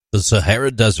the Sahara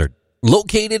Desert,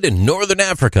 located in northern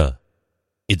Africa.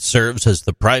 It serves as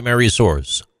the primary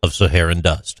source of Saharan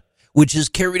dust, which is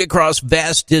carried across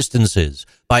vast distances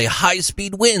by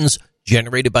high-speed winds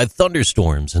generated by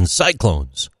thunderstorms and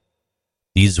cyclones.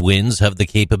 These winds have the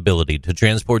capability to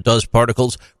transport dust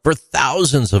particles for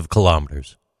thousands of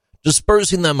kilometers,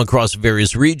 dispersing them across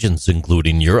various regions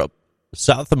including Europe,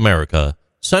 South America,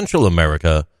 Central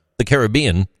America, the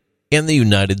Caribbean, and the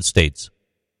United States.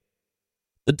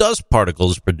 The dust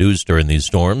particles produced during these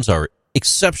storms are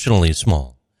exceptionally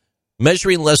small,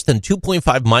 measuring less than 2.5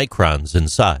 microns in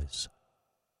size.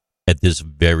 At this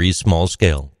very small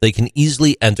scale, they can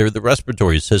easily enter the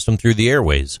respiratory system through the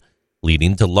airways,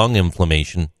 leading to lung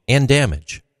inflammation and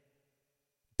damage.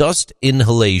 Dust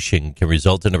inhalation can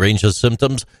result in a range of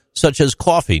symptoms such as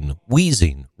coughing,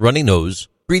 wheezing, runny nose,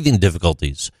 breathing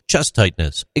difficulties, chest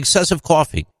tightness, excessive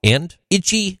coughing, and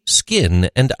itchy skin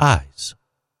and eyes.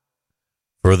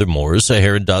 Furthermore,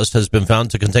 Saharan dust has been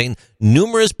found to contain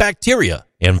numerous bacteria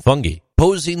and fungi,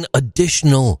 posing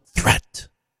additional threat.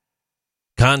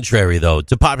 Contrary, though,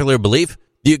 to popular belief,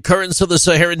 the occurrence of the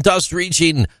Saharan dust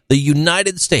reaching the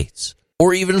United States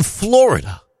or even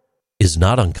Florida is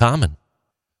not uncommon.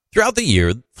 Throughout the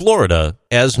year, Florida,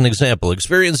 as an example,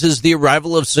 experiences the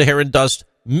arrival of Saharan dust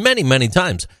many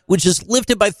times, which is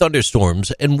lifted by thunderstorms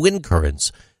and wind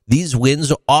currents. These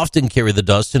winds often carry the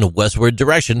dust in a westward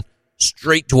direction,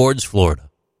 straight towards Florida.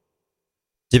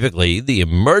 Typically, the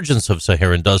emergence of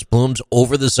Saharan dust plumes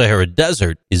over the Sahara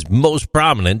Desert is most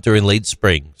prominent during late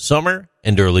spring, summer,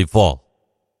 and early fall.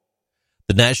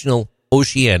 The National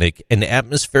Oceanic and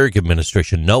Atmospheric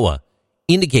Administration, NOAA,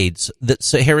 indicates that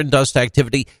Saharan dust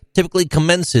activity typically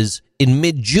commences in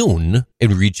mid-June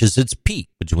and reaches its peak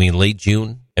between late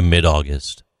June and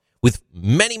mid-August, with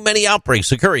many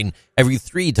outbreaks occurring every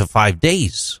 3 to 5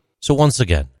 days. So once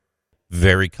again,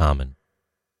 very common.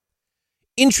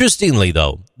 Interestingly,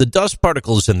 though, the dust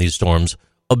particles in these storms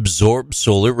absorb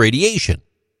solar radiation.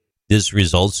 This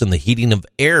results in the heating of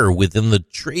air within the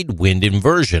trade wind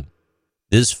inversion.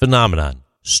 This phenomenon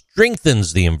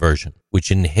strengthens the inversion,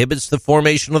 which inhibits the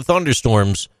formation of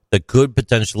thunderstorms that could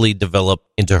potentially develop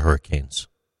into hurricanes.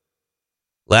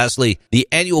 Lastly, the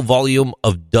annual volume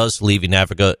of dust leaving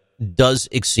Africa does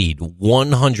exceed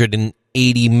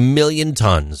 180 million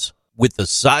tons, with the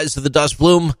size of the dust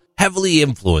plume heavily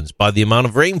influenced by the amount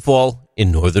of rainfall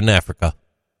in northern Africa.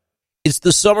 It's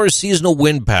the summer seasonal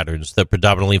wind patterns that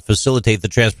predominantly facilitate the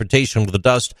transportation of the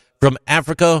dust from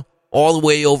Africa all the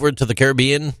way over to the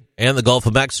Caribbean and the Gulf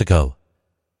of Mexico.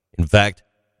 In fact,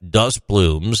 dust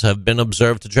plumes have been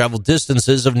observed to travel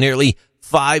distances of nearly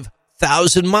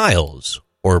 5,000 miles,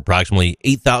 or approximately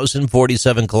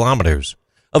 8,047 kilometers,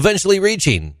 eventually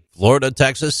reaching Florida,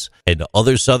 Texas, and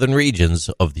other southern regions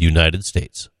of the United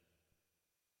States.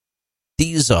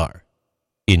 These are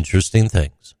interesting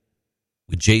things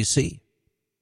with JC.